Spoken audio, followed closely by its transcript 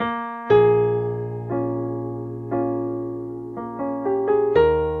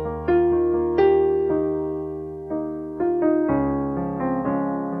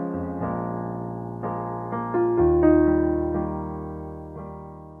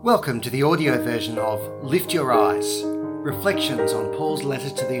Welcome to the audio version of Lift Your Eyes, Reflections on Paul's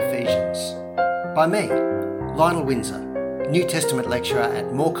Letter to the Ephesians, by me, Lionel Windsor, New Testament lecturer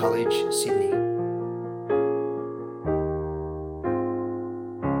at Moore College, Sydney.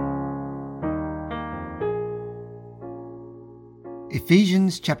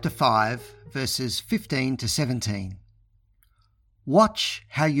 Ephesians chapter 5, verses 15 to 17. Watch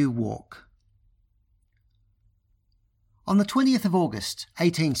how you walk. On the 20th of August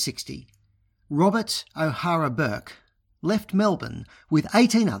 1860, Robert O'Hara Burke left Melbourne with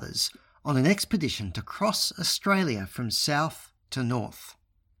 18 others on an expedition to cross Australia from south to north.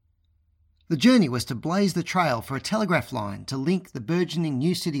 The journey was to blaze the trail for a telegraph line to link the burgeoning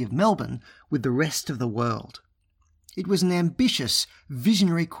new city of Melbourne with the rest of the world. It was an ambitious,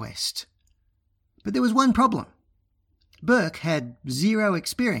 visionary quest. But there was one problem. Burke had zero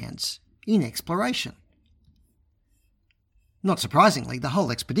experience in exploration. Not surprisingly, the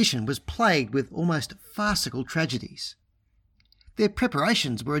whole expedition was plagued with almost farcical tragedies. Their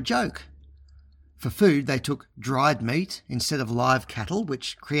preparations were a joke. For food, they took dried meat instead of live cattle,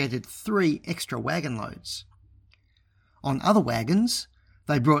 which created 3 extra wagon loads. On other wagons,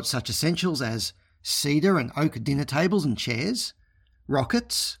 they brought such essentials as cedar and oak dinner tables and chairs,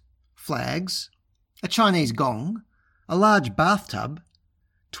 rockets, flags, a Chinese gong, a large bathtub,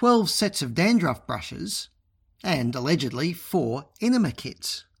 12 sets of dandruff brushes, and, allegedly, 4 enema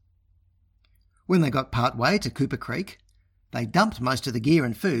kits. When they got part way to Cooper Creek, they dumped most of the gear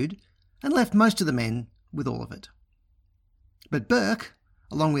and food and left most of the men with all of it. But Burke,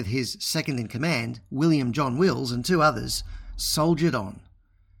 along with his second-in-command, William John Wills, and 2 others, soldiered on,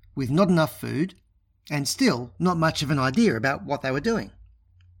 with not enough food and still not much of an idea about what they were doing.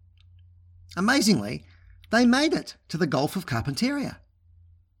 Amazingly, they made it to the Gulf of Carpentaria.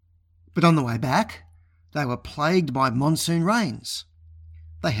 But on the way back, they were plagued by monsoon rains.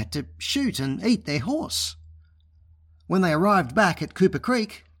 They had to shoot and eat their horse. When they arrived back at Cooper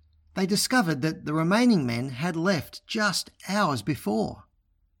Creek, they discovered that the remaining men had left just hours before.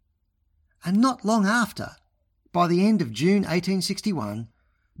 And not long after, by the end of June 1861,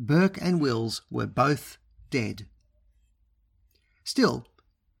 Burke and Wills were both dead. Still,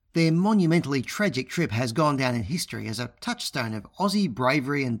 their monumentally tragic trip has gone down in history as a touchstone of Aussie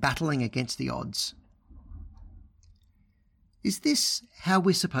bravery and battling against the odds. Is this how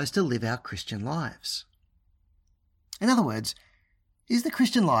we're supposed to live our Christian lives? In other words, is the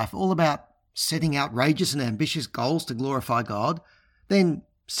Christian life all about setting outrageous and ambitious goals to glorify God, then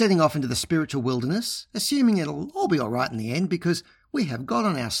setting off into the spiritual wilderness, assuming it'll all be all right in the end because we have God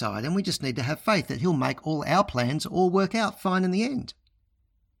on our side and we just need to have faith that He'll make all our plans all work out fine in the end?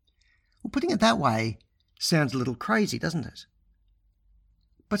 Well, putting it that way sounds a little crazy, doesn't it?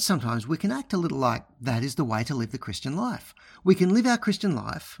 But sometimes we can act a little like that is the way to live the Christian life. We can live our Christian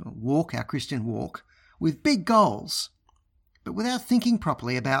life, walk our Christian walk, with big goals, but without thinking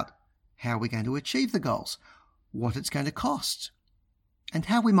properly about how we're going to achieve the goals, what it's going to cost, and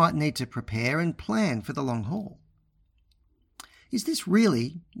how we might need to prepare and plan for the long haul. Is this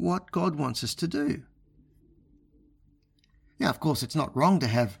really what God wants us to do? Now, of course, it's not wrong to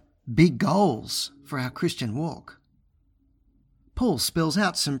have big goals for our Christian walk. Paul spells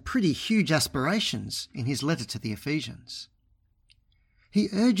out some pretty huge aspirations in his letter to the Ephesians. He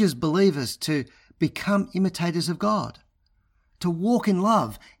urges believers to become imitators of God, to walk in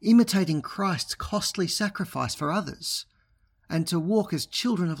love, imitating Christ's costly sacrifice for others, and to walk as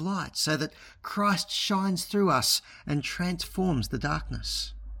children of light so that Christ shines through us and transforms the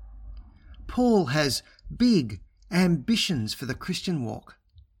darkness. Paul has big ambitions for the Christian walk,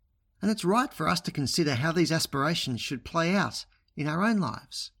 and it's right for us to consider how these aspirations should play out in our own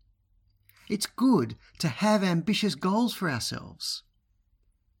lives. It's good to have ambitious goals for ourselves.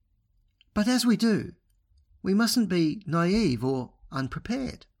 But as we do, we mustn't be naive or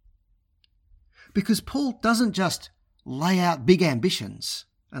unprepared. Because Paul doesn't just lay out big ambitions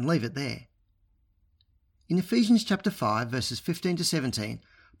and leave it there. In Ephesians chapter 5, verses 15 to 17,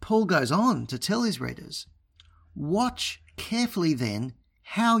 Paul goes on to tell his readers, "Watch carefully then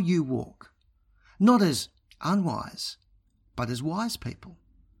how you walk, not as unwise, but as wise people,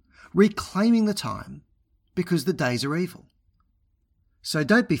 reclaiming the time because the days are evil. So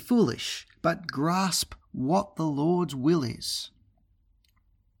don't be foolish, but grasp what the Lord's will is."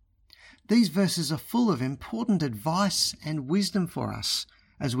 These verses are full of important advice and wisdom for us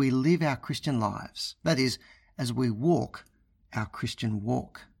as we live our Christian lives, that is, as we walk our Christian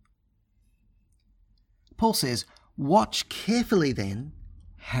walk. Paul says, "Watch carefully then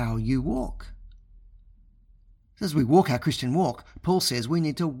how you walk." As we walk our Christian walk, Paul says we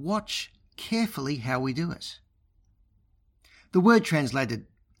need to watch carefully how we do it. The word translated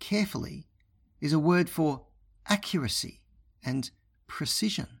carefully is a word for accuracy and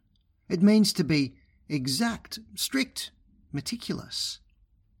precision. It means to be exact, strict, meticulous.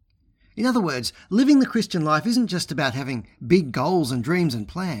 In other words, living the Christian life isn't just about having big goals and dreams and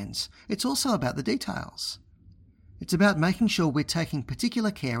plans. It's also about the details. It's about making sure we're taking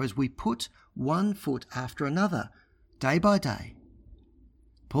particular care as we put one foot after another, day by day.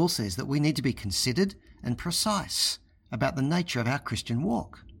 Paul says that we need to be considered and precise about the nature of our Christian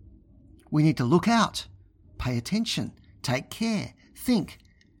walk. We need to look out, pay attention, take care, think,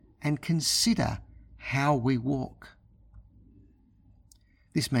 and consider how we walk.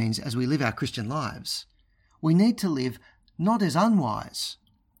 This means as we live our Christian lives, we need to live not as unwise,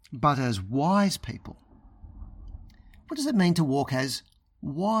 but as wise people. What does it mean to walk as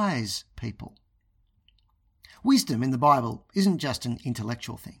wise people? Wisdom in the Bible isn't just an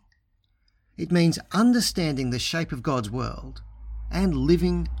intellectual thing. It means understanding the shape of God's world and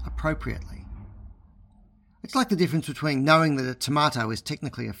living appropriately. It's like the difference between knowing that a tomato is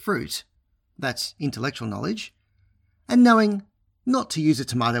technically a fruit, that's intellectual knowledge, and knowing not to use a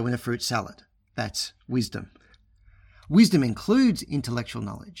tomato in a fruit salad, that's wisdom. Wisdom includes intellectual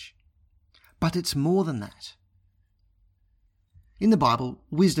knowledge, but it's more than that. In the Bible,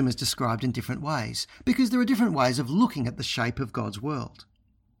 wisdom is described in different ways because there are different ways of looking at the shape of God's world.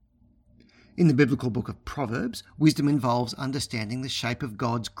 In the biblical book of Proverbs, wisdom involves understanding the shape of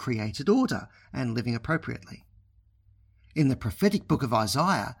God's created order and living appropriately. In the prophetic book of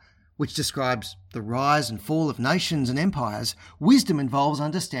Isaiah, which describes the rise and fall of nations and empires, wisdom involves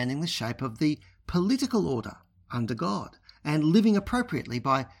understanding the shape of the political order under God and living appropriately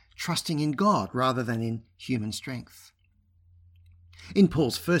by trusting in God rather than in human strength. In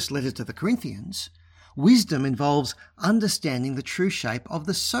Paul's first letter to the Corinthians, wisdom involves understanding the true shape of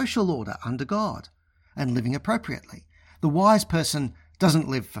the social order under God and living appropriately. The wise person doesn't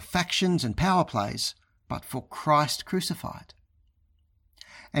live for factions and power plays, but for Christ crucified.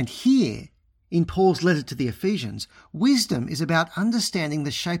 And here, in Paul's letter to the Ephesians, wisdom is about understanding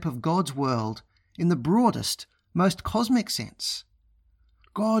the shape of God's world in the broadest, most cosmic sense.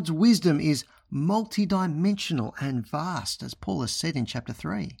 God's wisdom is multidimensional and vast, as Paul has said in chapter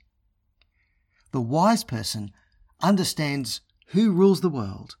 3. The wise person understands who rules the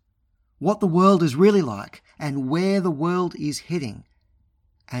world, what the world is really like, and where the world is heading,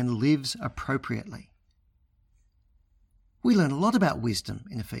 and lives appropriately. We learn a lot about wisdom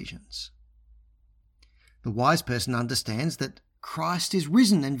in Ephesians. The wise person understands that Christ is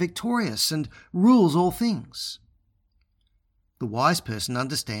risen and victorious and rules all things. The wise person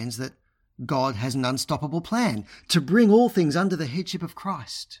understands that God has an unstoppable plan to bring all things under the headship of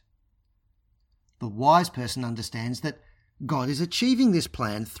Christ. The wise person understands that God is achieving this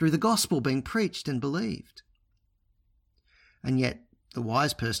plan through the gospel being preached and believed. And yet, the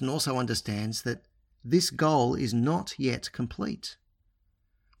wise person also understands that this goal is not yet complete.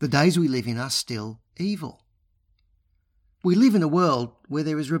 The days we live in are still evil. We live in a world where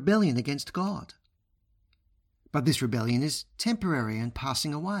there is rebellion against God. But this rebellion is temporary and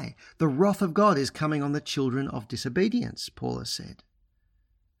passing away. The wrath of God is coming on the children of disobedience, Paul has said.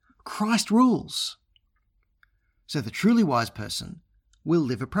 Christ rules. So the truly wise person will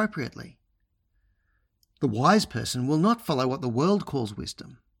live appropriately. The wise person will not follow what the world calls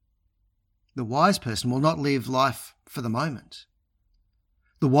wisdom. The wise person will not live life for the moment.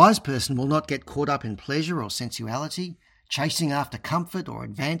 The wise person will not get caught up in pleasure or sensuality, chasing after comfort or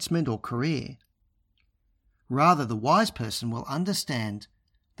advancement or career. Rather, the wise person will understand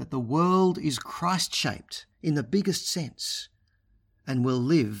that the world is Christ-shaped in the biggest sense and will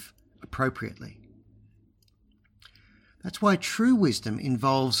live appropriately. That's why true wisdom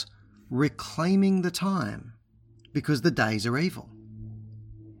involves reclaiming the time, because the days are evil.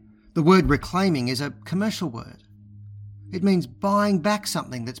 The word reclaiming is a commercial word. It means buying back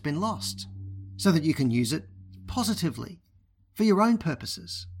something that's been lost so that you can use it positively for your own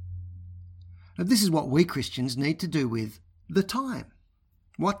purposes. And this is what we Christians need to do with the time.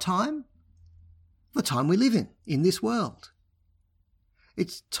 What time? The time we live in this world.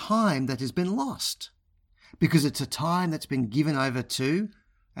 It's time that has been lost because it's a time that's been given over to,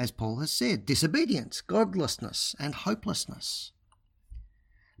 as Paul has said, disobedience, godlessness, and hopelessness.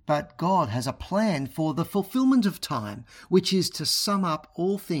 But God has a plan for the fulfillment of time, which is to sum up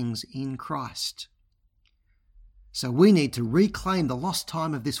all things in Christ. So we need to reclaim the lost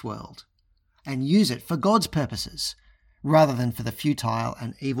time of this world and use it for God's purposes, rather than for the futile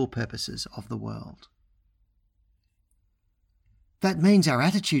and evil purposes of the world. That means our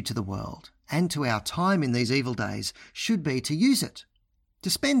attitude to the world and to our time in these evil days should be to use it, to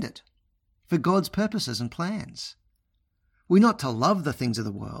spend it, for God's purposes and plans. We're not to love the things of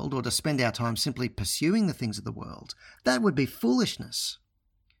the world or to spend our time simply pursuing the things of the world. That would be foolishness.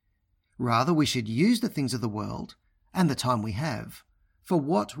 Rather, we should use the things of the world and the time we have for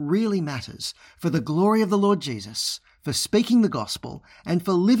what really matters, for the glory of the Lord Jesus, for speaking the gospel, and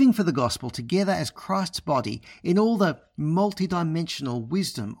for living for the gospel together as Christ's body in all the multidimensional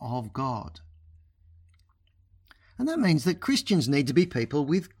wisdom of God. And that means that Christians need to be people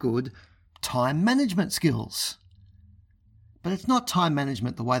with good time management skills. But it's not time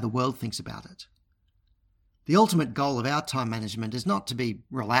management the way the world thinks about it. The ultimate goal of our time management is not to be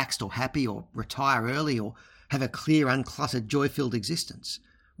relaxed or happy or retire early or have a clear, uncluttered, joy-filled existence.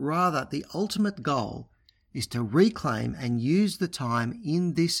 Rather, the ultimate goal is to reclaim and use the time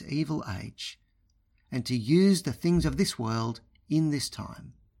in this evil age and to use the things of this world in this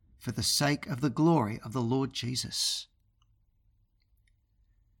time for the sake of the glory of the Lord Jesus.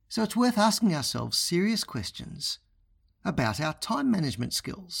 So it's worth asking ourselves serious questions about our time management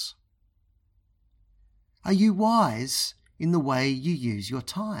skills. Are you wise in the way you use your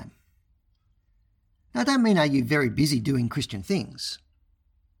time? Now, I don't mean are you very busy doing Christian things.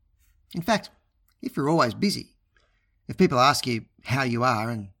 In fact, if you're always busy, if people ask you how you are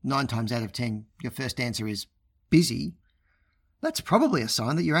and 9 times out of 10 your first answer is busy, that's probably a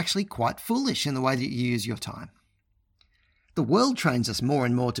sign that you're actually quite foolish in the way that you use your time. The world trains us more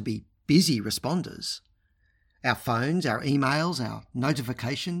and more to be busy responders. Our phones, our emails, our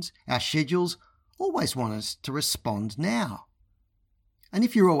notifications, our schedules always want us to respond now. And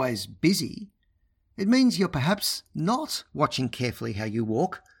if you're always busy, it means you're perhaps not watching carefully how you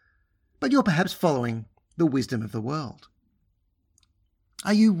walk, but you're perhaps following the wisdom of the world.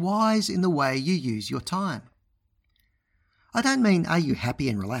 Are you wise in the way you use your time? I don't mean are you happy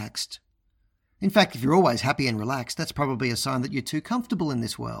and relaxed. In fact, if you're always happy and relaxed, that's probably a sign that you're too comfortable in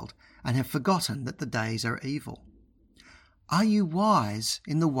this world and have forgotten that the days are evil. Are you wise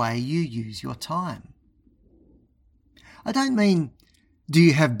in the way you use your time? I don't mean, do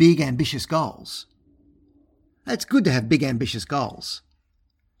you have big, ambitious goals? It's good to have big, ambitious goals.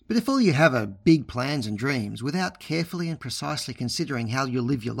 But if all you have are big plans and dreams without carefully and precisely considering how you'll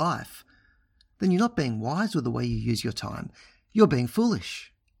live your life, then you're not being wise with the way you use your time. You're being foolish.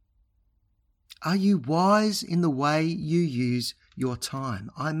 Are you wise in the way you use your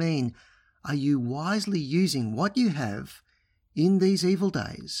time? I mean, are you wisely using what you have in these evil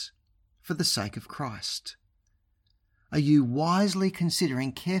days for the sake of Christ? Are you wisely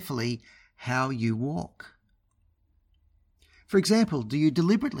considering carefully how you walk? For example, do you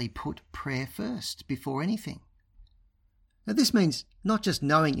deliberately put prayer first before anything? Now, this means not just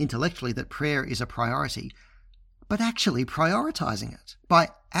knowing intellectually that prayer is a priority, but actually prioritizing it by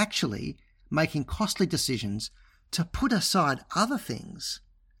actually making costly decisions to put aside other things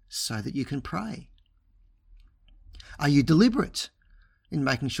so that you can pray. Are you deliberate in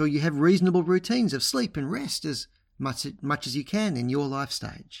making sure you have reasonable routines of sleep and rest as much as you can in your life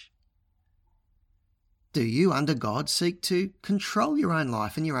stage? Do you, under God, seek to control your own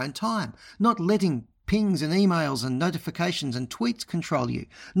life and your own time, not letting pings and emails and notifications and tweets control you,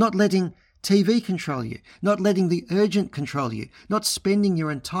 not letting TV control you, not letting the urgent control you, not spending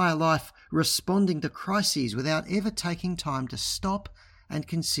your entire life responding to crises without ever taking time to stop and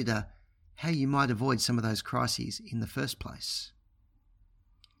consider how you might avoid some of those crises in the first place?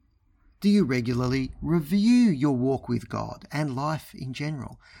 Do you regularly review your walk with God and life in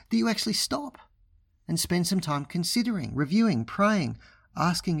general? Do you actually stop and spend some time considering, reviewing, praying,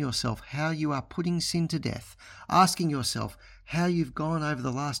 asking yourself how you are putting sin to death, asking yourself how you've gone over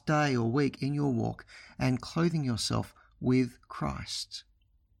the last day or week in your walk, and clothing yourself with Christ?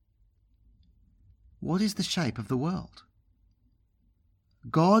 What is the shape of the world?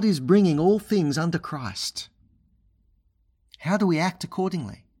 God is bringing all things under Christ. How do we act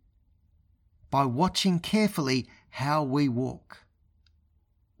accordingly? By watching carefully how we walk,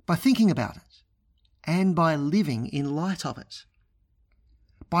 by thinking about it, and by living in light of it,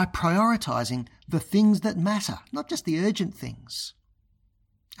 by prioritizing the things that matter, not just the urgent things.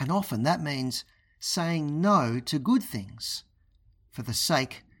 And often that means saying no to good things for the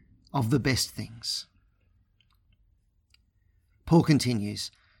sake of the best things. Paul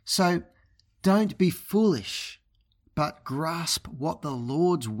continues, so don't be foolish, but grasp what the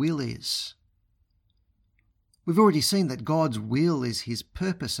Lord's will is. We've already seen that God's will is his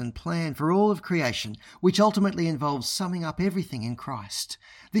purpose and plan for all of creation, which ultimately involves summing up everything in Christ.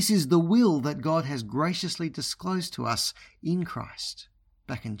 This is the will that God has graciously disclosed to us in Christ,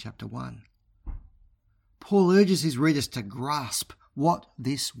 back in chapter 1. Paul urges his readers to grasp what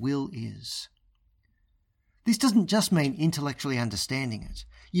this will is. This doesn't just mean intellectually understanding it.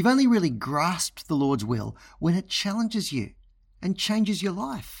 You've only really grasped the Lord's will when it challenges you and changes your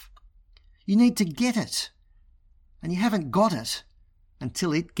life. You need to get it, and you haven't got it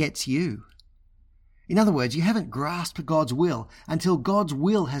until it gets you. In other words, you haven't grasped God's will until God's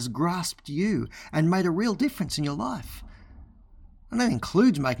will has grasped you and made a real difference in your life. And that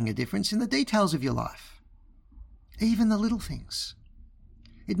includes making a difference in the details of your life, even the little things.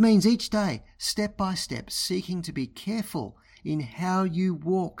 It means each day, step by step, seeking to be careful in how you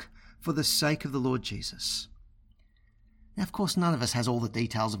walk for the sake of the Lord Jesus. Now, of course, none of us has all the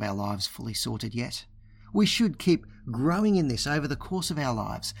details of our lives fully sorted yet. We should keep growing in this over the course of our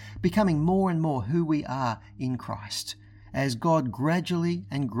lives, becoming more and more who we are in Christ, as God gradually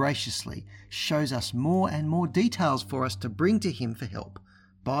and graciously shows us more and more details for us to bring to Him for help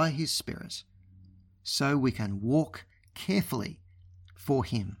by His Spirit, so we can walk carefully for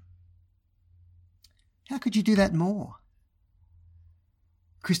Him. How could you do that more?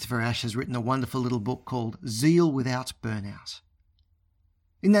 Christopher Ash has written a wonderful little book called Zeal Without Burnout.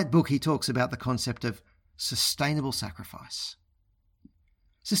 In that book, he talks about the concept of sustainable sacrifice.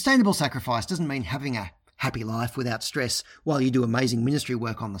 Sustainable sacrifice doesn't mean having a happy life without stress while you do amazing ministry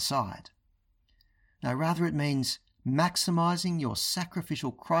work on the side. No, rather it means maximizing your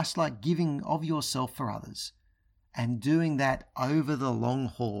sacrificial Christ-like giving of yourself for others and doing that over the long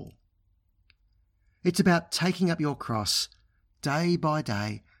haul. It's about taking up your cross day by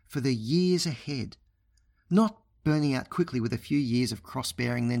day for the years ahead, not burning out quickly with a few years of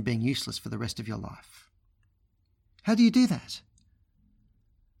cross-bearing then being useless for the rest of your life. How do you do that?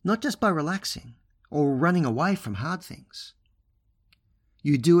 Not just by relaxing or running away from hard things.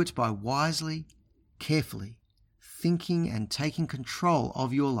 You do it by wisely, carefully thinking and taking control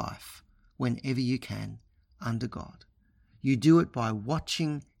of your life whenever you can under God. You do it by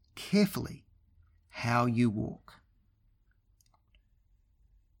watching carefully how you walk.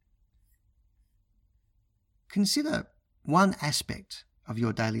 Consider one aspect of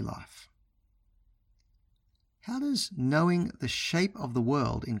your daily life. How does knowing the shape of the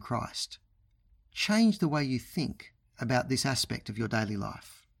world in Christ change the way you think about this aspect of your daily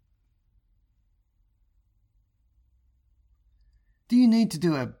life? Do you need to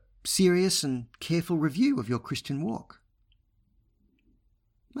do a serious and careful review of your Christian walk?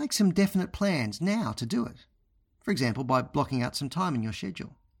 Make some definite plans now to do it, for example, by blocking out some time in your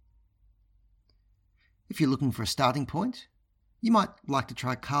schedule. If you're looking for a starting point, you might like to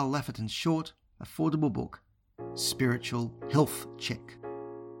try Carl Lafferton's short, affordable book, Spiritual Health Check.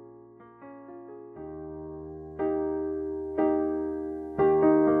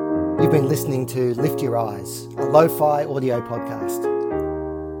 You've been listening to Lift Your Eyes, a lo-fi audio podcast.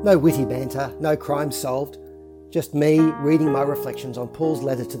 No witty banter, no crime solved, just me reading my reflections on Paul's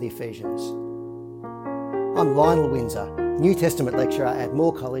letter to the Ephesians. I'm Lionel Windsor, New Testament lecturer at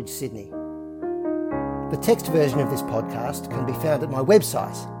Moore College, Sydney. The text version of this podcast can be found at my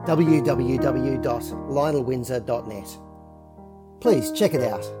website, www.lionelwindsor.net. Please check it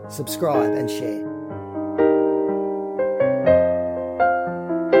out, subscribe and share.